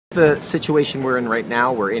The situation we're in right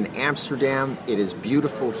now, we're in Amsterdam. It is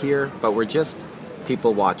beautiful here, but we're just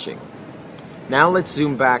people watching. Now let's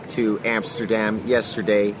zoom back to Amsterdam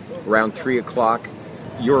yesterday around 3 o'clock.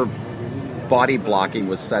 Your body blocking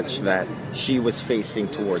was such that she was facing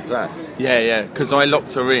towards us. Yeah, because I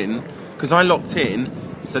locked her in. Because I locked in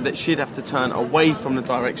so that she'd have to turn away from the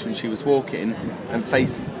direction she was walking and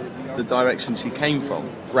face the direction she came from.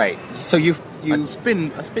 Right. So I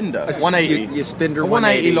spinned her. 180. You spinned her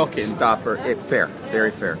 180 lock in. Stop her. Fair.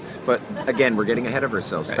 Very fair. But again, we're getting ahead of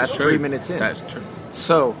ourselves. That's true. 3 minutes in. That's true.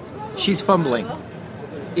 So she's fumbling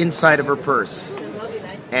inside of her purse.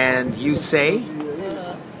 And you say?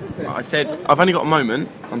 I said, I've only got a moment.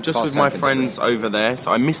 I'm just with my friends straight. over there.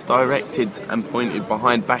 So I misdirected and pointed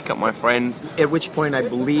back at my friends. At which point I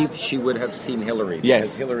believe she would have seen Hillary. Yes.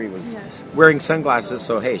 Because Hillary was wearing sunglasses,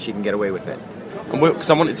 so hey, she can get away with it. Because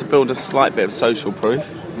I wanted to build a slight bit of social proof.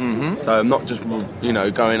 Mm-hmm. So I'm not just,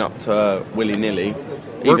 going up to her willy-nilly.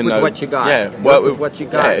 Work with what you got. Yeah, work with what you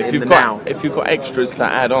got. Yeah, if you've got extras to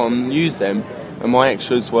add on, use them. And my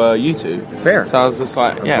extras were you two. Fair. So I was just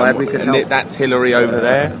like, glad we could help. That's Hillary over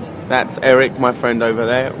there. That's Eric, my friend over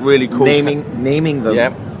there. Really cool. Naming them.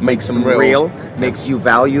 Yep. Makes them real. Makes you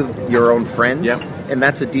value your own friends. Yep. And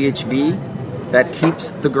that's a DHV that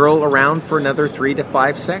keeps the girl around for another 3 to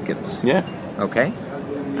 5 seconds. Yeah. Okay.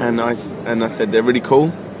 And I said they're really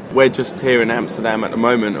cool. We're just here in Amsterdam at the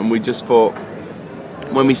moment, and we just thought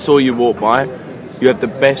when we saw you walk by, you had the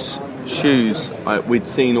best shoes we'd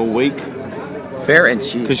seen all week. Fair, and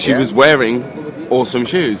because she was wearing awesome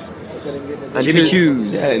shoes. And Jimmy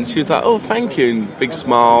Choos. Yeah, and she was like, "Oh, thank you," and big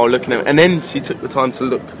smile, looking at me. And then she took the time to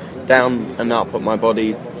look down and up at my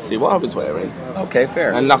body to see what I was wearing. Okay,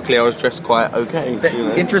 fair. And luckily, I was dressed quite okay.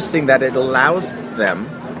 Interesting that it allows them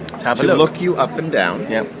to look you up and down.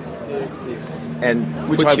 Yep. And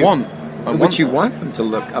which I want. Which you want them to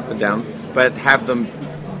look up and down, but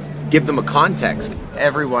give them a context.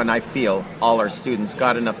 Everyone, I feel, all our students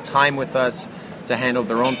got enough time with us to handle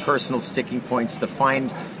their own personal sticking points, to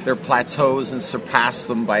find their plateaus and surpass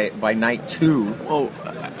them by night 2. Well,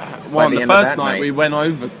 on the first night we went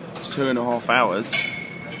over 2.5 hours.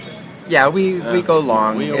 Yeah, we go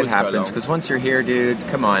long. We it happens because once you're here, dude,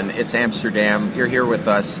 come on, it's Amsterdam. You're here with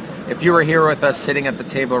us. If you were here with us, sitting at the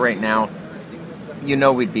table right now,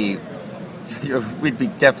 we'd be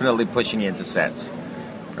definitely pushing you into sets,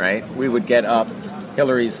 right? We would get up.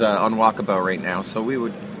 Hillary's on walkabout right now, so we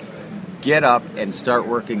would get up and start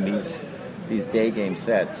working these day game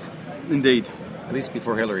sets. Indeed. At least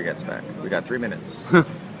before Hillary gets back. We got 3 minutes.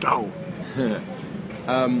 Go.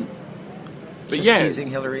 But just teasing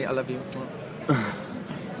Hillary, I love you.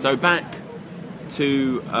 So back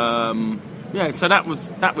to so that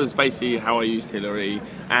was basically how I used Hillary,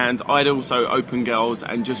 and I'd also open girls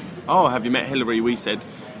and just have you met Hillary? We said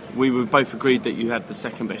we were both agreed that you had the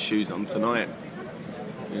second best shoes on tonight.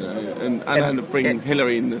 And I had to bring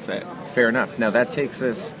Hillary in the set. Fair enough. Now that takes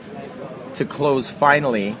us to close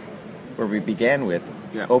finally where we began with,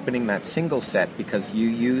 opening that single set because you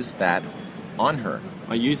used that on her.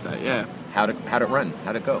 I used that, yeah. How'd it run?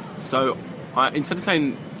 How'd it go? So instead of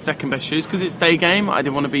saying second best shoes, because it's day game, I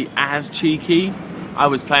didn't want to be as cheeky. I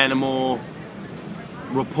was playing a more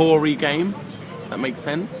rapport-y game. That makes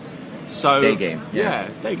sense. So day game. Yeah,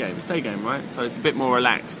 day game. It's day game, right? So it's a bit more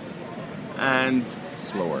relaxed and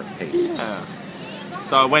slower paced. Yeah.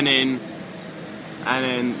 So I went in,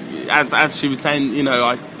 and then as she was saying,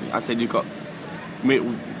 I said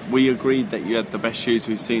we agreed that you had the best shoes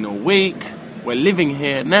we've seen all week. We're living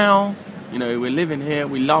here now. We're living here.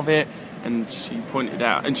 We love it. And she pointed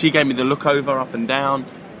out, and she gave me the look over, up and down,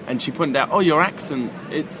 and she pointed out, "Oh, your accent,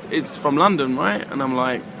 it's from London, right?" And I'm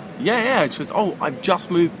like, "Yeah." She goes, "Oh, I've just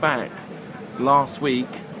moved back last week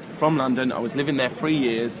from London. I was living there 3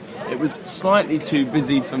 years. It was slightly too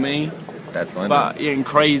busy for me. That's London. And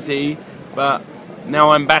crazy. But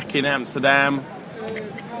now I'm back in Amsterdam,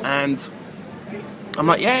 and I'm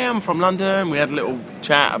like, yeah, I'm from London." We had a little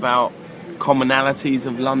chat about commonalities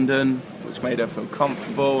of London, which made her feel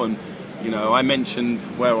comfortable. And I mentioned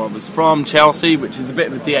where I was from, Chelsea, which is a bit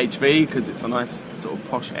of a DHV because it's a nice sort of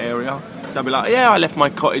posh area. So I'd be like, yeah, I left my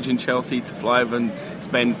cottage in Chelsea to fly over and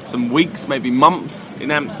spend some weeks, maybe months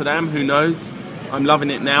in Amsterdam, who knows. I'm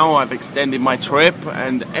loving it now. I've extended my trip,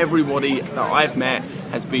 and everybody that I've met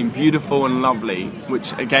has been beautiful and lovely,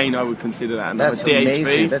 which again I would consider that another That's DHV.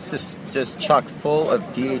 Amazing. That's just chock full of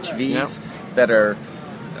DHVs that are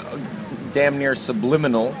damn near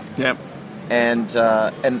subliminal. Yep. And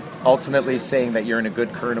ultimately saying that you're in a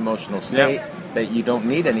good current emotional state, that you don't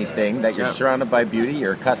need anything, that you're surrounded by beauty,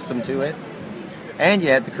 you're accustomed to it, and you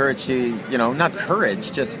had the courage to, not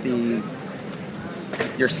courage, just the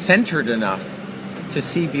you're centered enough to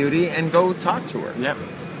see beauty and go talk to her. Yeah.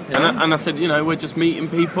 You know? And I said, you know, we're just meeting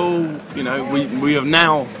people. You know, we have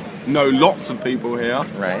now know lots of people here.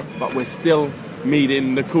 Right. But we're still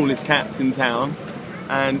meeting the coolest cats in town.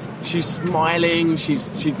 And she's smiling.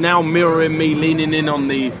 She's now mirroring me, leaning in on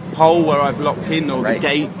the pole where I've locked in, or the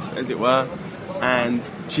gate, as it were. And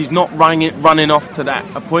she's not running off to that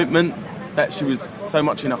appointment that she was so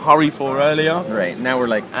much in a hurry for earlier. Right. Now we're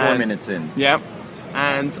like 4 minutes in. Yeah.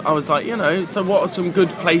 And I was like, you know, so what are some good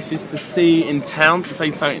places to see in town, to say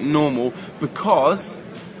something normal? Because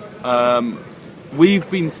we've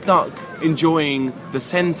been stuck enjoying the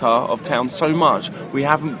centre of town so much, we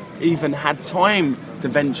haven't even had time to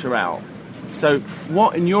venture out. So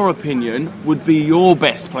what, in your opinion, would be your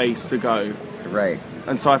best place to go? Right.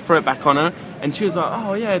 And so I threw it back on her, and she was like,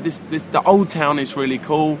 oh yeah, the old town is really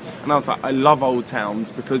cool. And I was like, I love old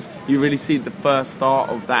towns, because you really see the first start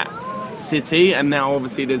of that city, and now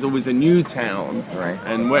obviously there's always a new town, right?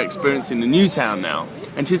 And we're experiencing the new town now.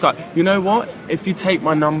 And she's like, you know what, if you take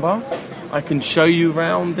my number, I can show you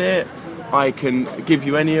around it, I can give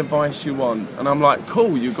you any advice you want. And I'm like,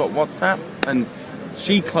 cool, you got WhatsApp? And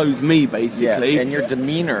she closed me, basically. Yeah, and your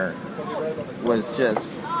demeanor was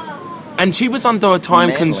just... And she was under a time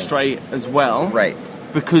manly. constraint as well, right?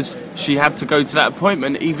 Because she had to go to that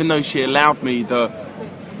appointment, even though she allowed me the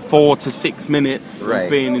 4 to 6 minutes of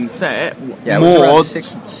being in set. Yeah, it was around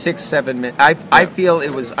 6, 7 minutes. I feel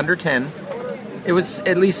it was under 10. It was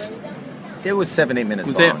at least, it was 7, 8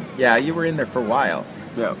 minutes long. Yeah, you were in there for a while.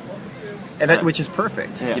 Yeah. And that, which is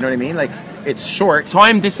perfect. Yeah. You know what I mean? Like, it's short.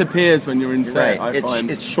 Time disappears when you're in set, I find.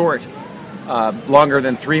 It's short. Longer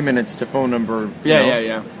than 3 minutes to phone number.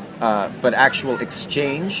 Yeah. But actual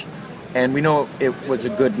exchange. And we know it was a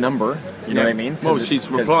good number. You know what I mean? Well, she's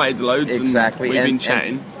replied loads. Exactly. And we've been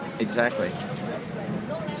chatting. Exactly.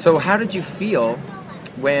 So how did you feel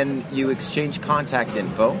when you exchanged contact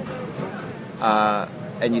info?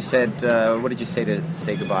 And you said, what did you say to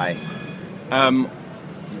say goodbye?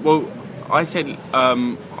 Well, I said,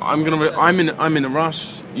 I'm in a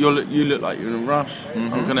rush. You look like you're in a rush.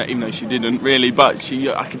 Mm-hmm. I'm gonna, even though she didn't really, but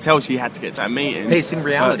I could tell she had to get to that meeting. Pacing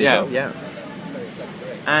reality, yeah. though, yeah.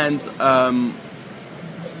 And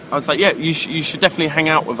I was like, yeah, you should definitely hang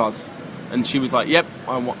out with us. And she was like, yep,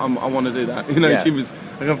 I want to do that. You know, she was,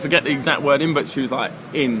 I can forget the exact wording, but she was like,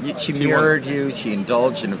 in. She mirrored you, she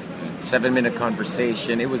indulged in a 7-minute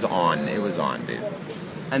conversation. It was on, dude.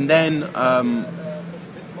 And then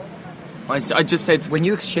I just said... When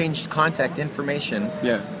you exchange contact information,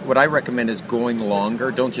 yeah, what I recommend is going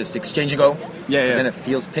longer. Don't just exchange and go. Yeah, because then it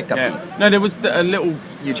feels pick-up-y. Yeah. No, there was a little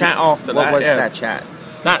chat after that. What was that chat?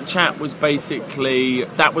 That chat was basically,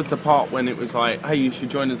 that was the part when it was like, hey, you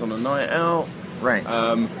should join us on a night out. Right.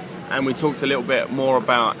 And we talked a little bit more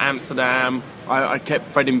about Amsterdam. I kept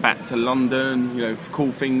threading back to London, you know,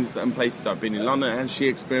 cool things and places I've been in London. And she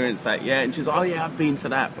experienced that, yeah. And she was like, oh yeah, I've been to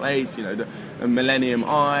that place, you know, the Millennium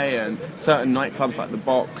Eye and certain nightclubs like the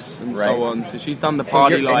Box and so on. So she's done the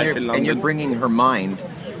party life in London. And you're bringing her mind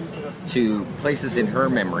to places in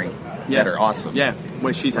her memory that are awesome. Yeah,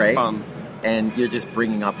 where she's had fun. And you're just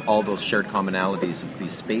bringing up all those shared commonalities of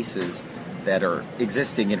these spaces that are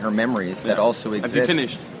existing in her memories that also exist. Have you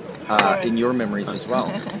finished? In your memories as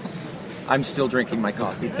well. I'm still drinking my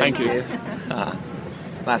coffee. Thank you.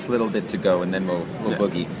 Last little bit to go, and then we'll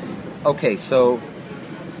boogie. Okay, so...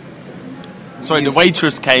 Sorry, the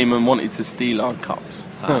waitress came and wanted to steal our cups.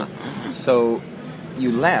 So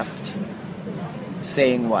you left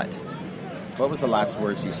saying what? What was the last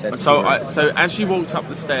words you said? So as she walked up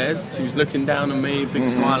the stairs, she was looking down at me, big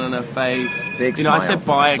smile on her face. Big smile. I said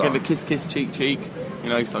bye, I gave a kiss, cheek, cheek. You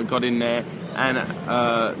know, so I got in there, and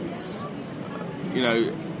you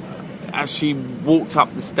know, as she walked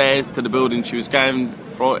up the stairs to the building, she was going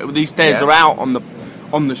for. These stairs are out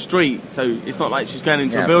on the street, so it's not like she's going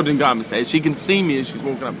into a building going up the stairs. She can see me as she's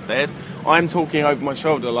walking up the stairs. I'm talking over my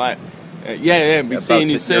shoulder like. We're seeing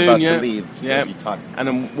you soon. You're about to leave. Yeah, as you talk. And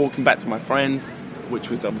I'm walking back to my friends,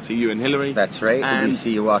 which was obviously you and Hillary. That's right. And we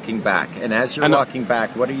see you walking back. And as you're walking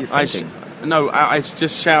back, what are you thinking? I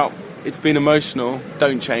just shout, "It's been emotional.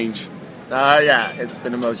 Don't change." It's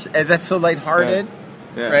been emotional. And that's so lighthearted,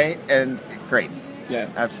 right? And great. Yeah,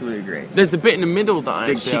 absolutely great. There's a bit in the middle that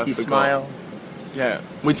big cheeky smile. Yeah,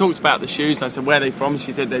 we talked about the shoes. I said, where are they from?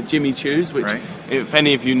 She said they're Jimmy Choos, which, if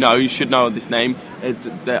any of you know, you should know this name.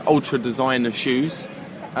 They're ultra designer shoes.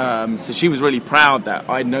 So she was really proud that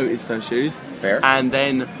I noticed her shoes. Fair. And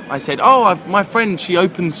then I said, my friend, she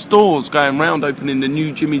opened stores going around opening the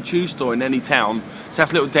new Jimmy Choo store in any town. So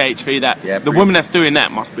that's a little DHV that the woman that's doing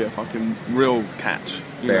that must be a fucking real catch.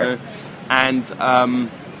 You know? And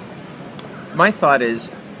my thought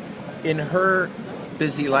is, in her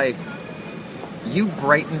busy life, you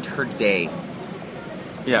brightened her day.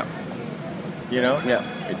 Yeah. You know? Yeah.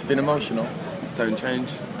 It's been emotional. Don't change.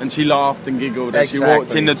 And she laughed and giggled as she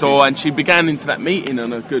walked in the door, and she began into that meeting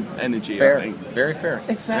on a good energy, Fair. I think. Very fair.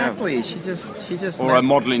 Exactly. Yeah. She just or a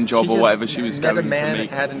modelling job or whatever she was going to meet. A man,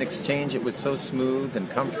 had an exchange. It was so smooth and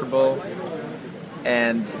comfortable.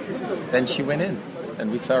 And then she went in,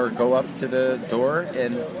 and we saw her go up to the door,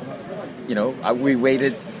 and we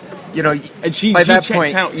waited. And she that checked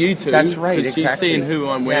point, out you two. That's right. Exactly. She's seeing who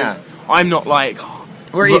I'm with. Yeah. I'm not like.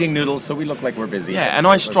 We're eating noodles, so we look like we're busy. Yeah, and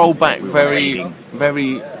I stroll back very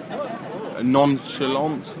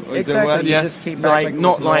nonchalant. Is the word? You just came back like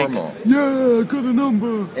not normal. Yeah, I got a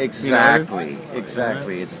number. Exactly.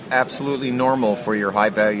 It's absolutely normal for your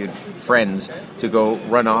high-valued friends to go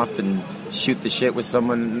run off and shoot the shit with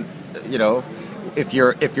someone. If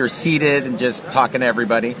you're seated and just talking to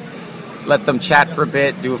everybody, let them chat for a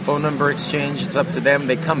bit, do a phone number exchange. It's up to them.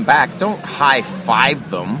 They come back. Don't high-five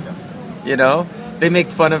them. They make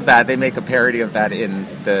fun of that. They make a parody of that in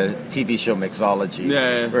the TV show Mixology,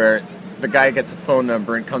 where the guy gets a phone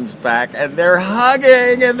number and comes back, and they're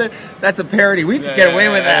hugging, and that's a parody. We could get away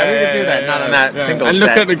with that. We could do that. Not on that single and set.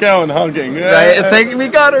 And look at the girl and hugging. Yeah. Right? It's like, we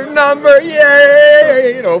got her number,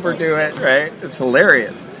 yay! Overdo it, right? It's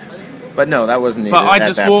hilarious. But no, that wasn't needed. But I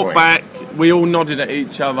just walked point. back. We all nodded at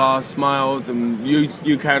each other, smiled, and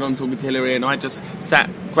you carried on talking to Hillary, and I just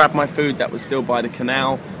grabbed my food that was still by the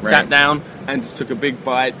canal, sat down, and just took a big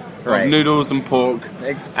bite of noodles and pork.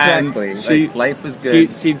 Exactly. And life was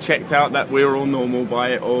good. She checked out that we were all normal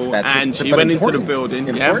by it all, she went into the building.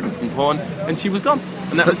 Important. And she was gone,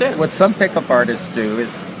 and that was it. What some pickup artists do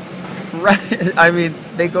is, I mean,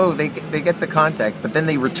 they get the contact, but then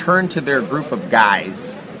they return to their group of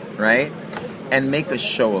guys, right? And make a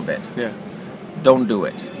show of it. Yeah. Don't do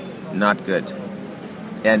it. Not good.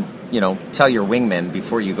 And, tell your wingmen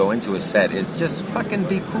before you go into a set is just fucking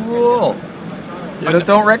be cool.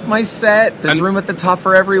 Don't wreck my set. There's room at the top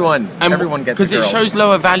for everyone. Everyone gets a girl. Because it shows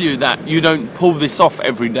lower value that you don't pull this off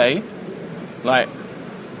every day.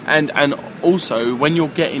 And also, when you're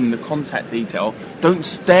getting the contact detail, don't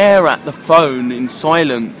stare at the phone in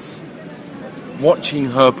silence watching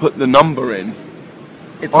her put the number in.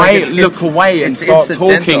 Look away and start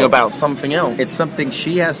talking about something else. It's something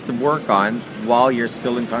she has to work on while you're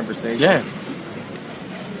still in conversation. Yeah.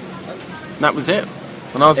 That was it.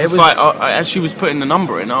 And I was as she was putting the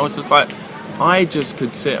number in, I was just like, I just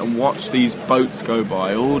could sit and watch these boats go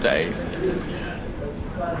by all day.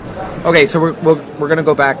 Okay, so we're going to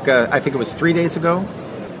go back, I think it was 3 days ago,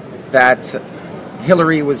 that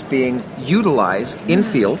Hillary was being utilized in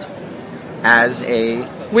field as a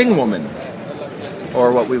wing woman.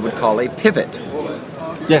 Or what we would call a pivot.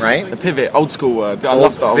 Yes, right? A pivot, old school word. I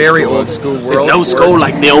love the old very school old school word. There's no school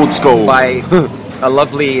like the old school. By a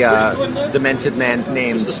lovely demented man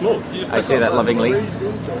named, I say that lovingly,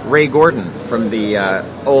 Ray Gordon from the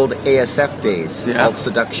old ASF days, Alt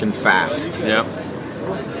Seduction Fast. Yeah.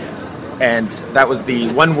 And that was the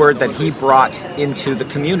one word that he brought into the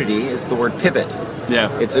community is the word pivot. Yeah.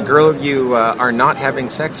 It's a girl you are not having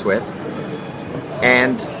sex with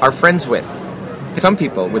and are friends with. Some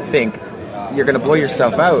people would think you're going to blow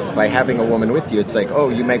yourself out by having a woman with you. It's like, oh,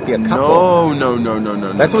 you might be a couple.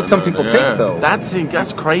 No. That's what some people think, though.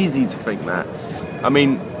 That's crazy to think that. I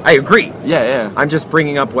mean, I agree. Yeah. I'm just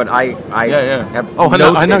bringing up what I have. Oh,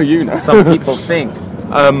 I know you know. Some people think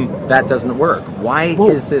that doesn't work. Why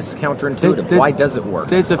is this counterintuitive? Why does it work?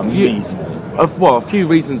 There's a few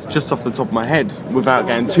reasons just off the top of my head, without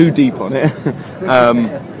getting too deep on it.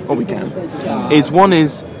 Or we can. One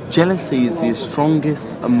is. Jealousy is the strongest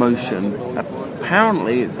emotion.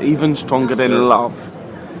 Apparently, it's even stronger than love.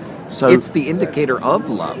 So it's the indicator of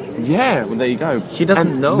love. Yeah, well, there you go. She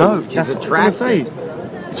doesn't know. No, she's attracted.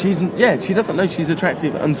 She doesn't know she's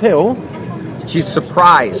attractive until she's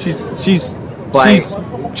surprised. She's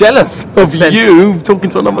jealous of you talking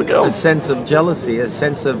to another girl. A sense of jealousy, a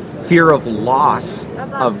sense of fear of loss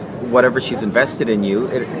of whatever she's invested in you.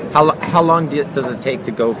 How long does it take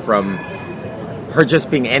to go from her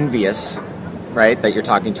just being envious, right, that you're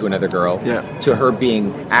talking to another girl, to her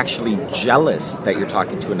being actually jealous that you're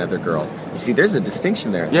talking to another girl? See, there's a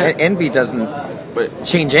distinction there. Yeah. Envy doesn't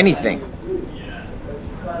change anything.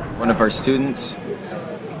 One of our students,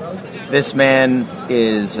 this man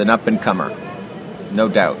is an up-and-comer, no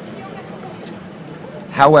doubt.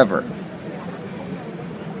 However,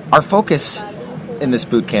 our focus in this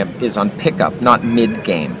boot camp is on pickup, not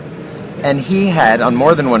mid-game. And he had, on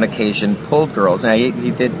more than one occasion, pulled girls. Now,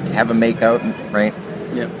 he did have a make-out, right?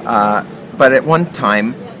 Yeah. But at one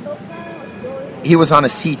time, he was on a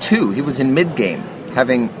C2. He was in mid-game,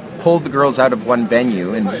 having pulled the girls out of one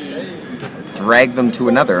venue and dragged them to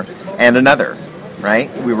another and another, right?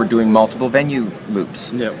 We were doing multiple venue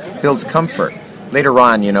loops. Yeah. Builds comfort. Later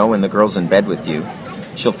on, you know, when the girl's in bed with you,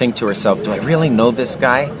 she'll think to herself, do I really know this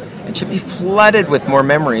guy? And she'll be flooded with more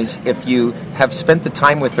memories if you have spent the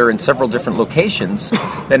time with her in several different locations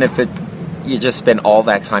than if you just spend all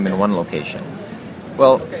that time in one location.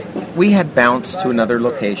 Well, we had bounced to another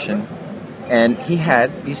location, and he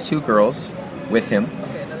had these two girls with him,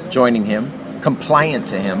 joining him, compliant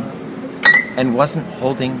to him, and wasn't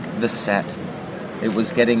holding the set. It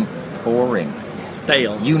was getting boring.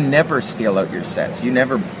 Stale. You never steal out your sets. You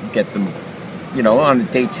never get them, you know, on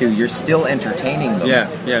day 2. You're still entertaining them.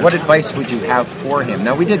 Yeah. What advice would you have for him?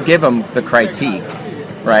 Now, we did give him the critique,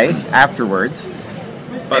 right, afterwards.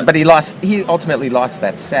 But he ultimately lost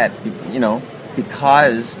that set, you know,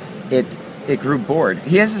 because it grew bored.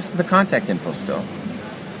 He has the contact info still.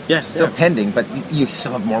 Yes. Still pending, but you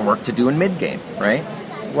still have more work to do in mid-game, right?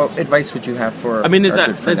 What advice would you have for I mean, there's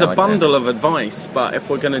Alexander? a bundle of advice, but if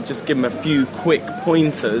we're going to just give him a few quick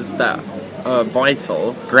pointers that are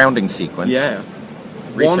vital. Grounding sequence. Yeah.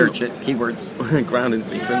 Research it. Keywords. Grounding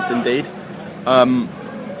sequence, indeed.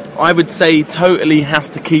 I would say totally has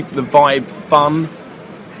to keep the vibe fun,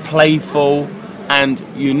 playful, and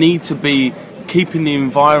you need to be keeping the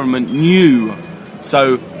environment new.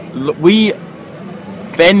 So we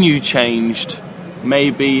venue changed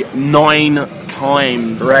maybe 9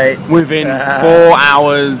 times within 4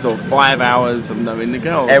 hours or 5 hours of knowing the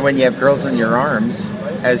girls. And when you have girls in your arms,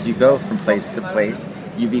 as you go from place to place,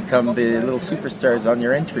 you become the little superstars on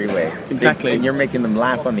your entryway. Exactly. And you're making them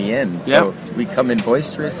laugh on the end. So we come in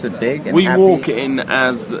boisterous and big and we happy. walk in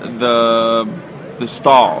as the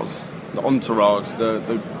stars, the entourage,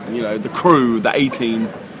 the crew, the A-team.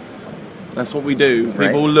 That's what we do.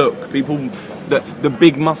 People look. The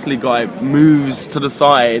big muscly guy moves to the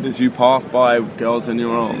side as you pass by with girls in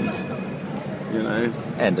your arms. You know.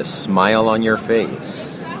 And a smile on your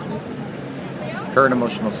face. Current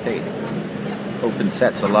emotional state. Open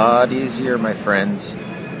set's a lot easier, my friends.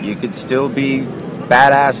 You could still be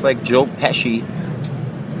badass like Joe Pesci,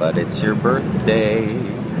 but it's your birthday.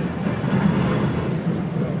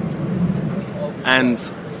 And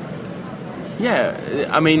yeah,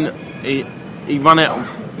 I mean, he ran out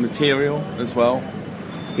of material as well.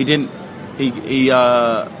 He didn't.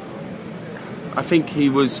 I think he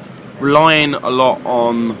was relying a lot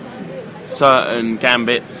on certain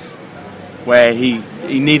gambits where he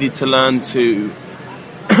needed to learn to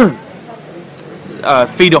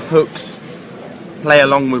feed off hooks, play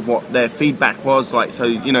along with what their feedback was. Like, so,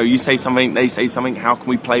 you know, you say something, they say something, how can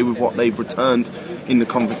we play with what they've returned in the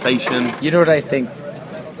conversation? You know what I think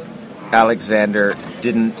Alexander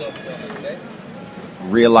didn't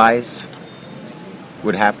realize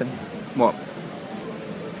would happen? What?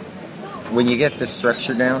 When you get this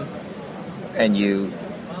structure down and you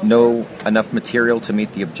know enough material to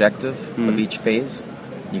meet the objective of each phase,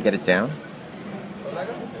 you get it down,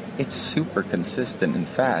 it's super consistent and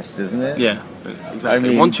fast, isn't it? Yeah, exactly. I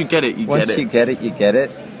mean, once you get it, you get it. Once you get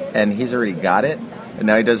it, and he's already got it, and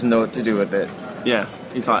now he doesn't know what to do with it. Yeah,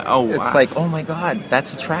 he's like, oh, wow. It's like, oh my God,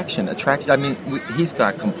 that's attraction. I mean, he's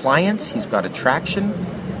got compliance, he's got attraction,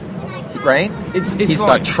 right? He's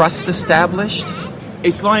got trust established.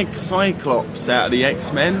 It's like Cyclops out of the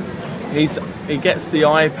X-Men. He gets the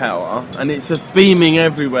eye power, and it's just beaming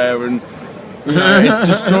everywhere, and you know, it's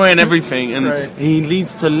destroying everything. And he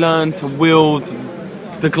needs to learn to wield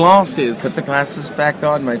the glasses. Put the glasses back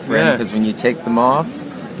on, my friend, because when you take them off,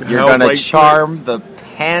 you're Hell gonna breaks charm the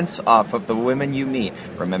pants off of the women you meet.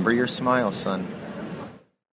 Remember your smile, son.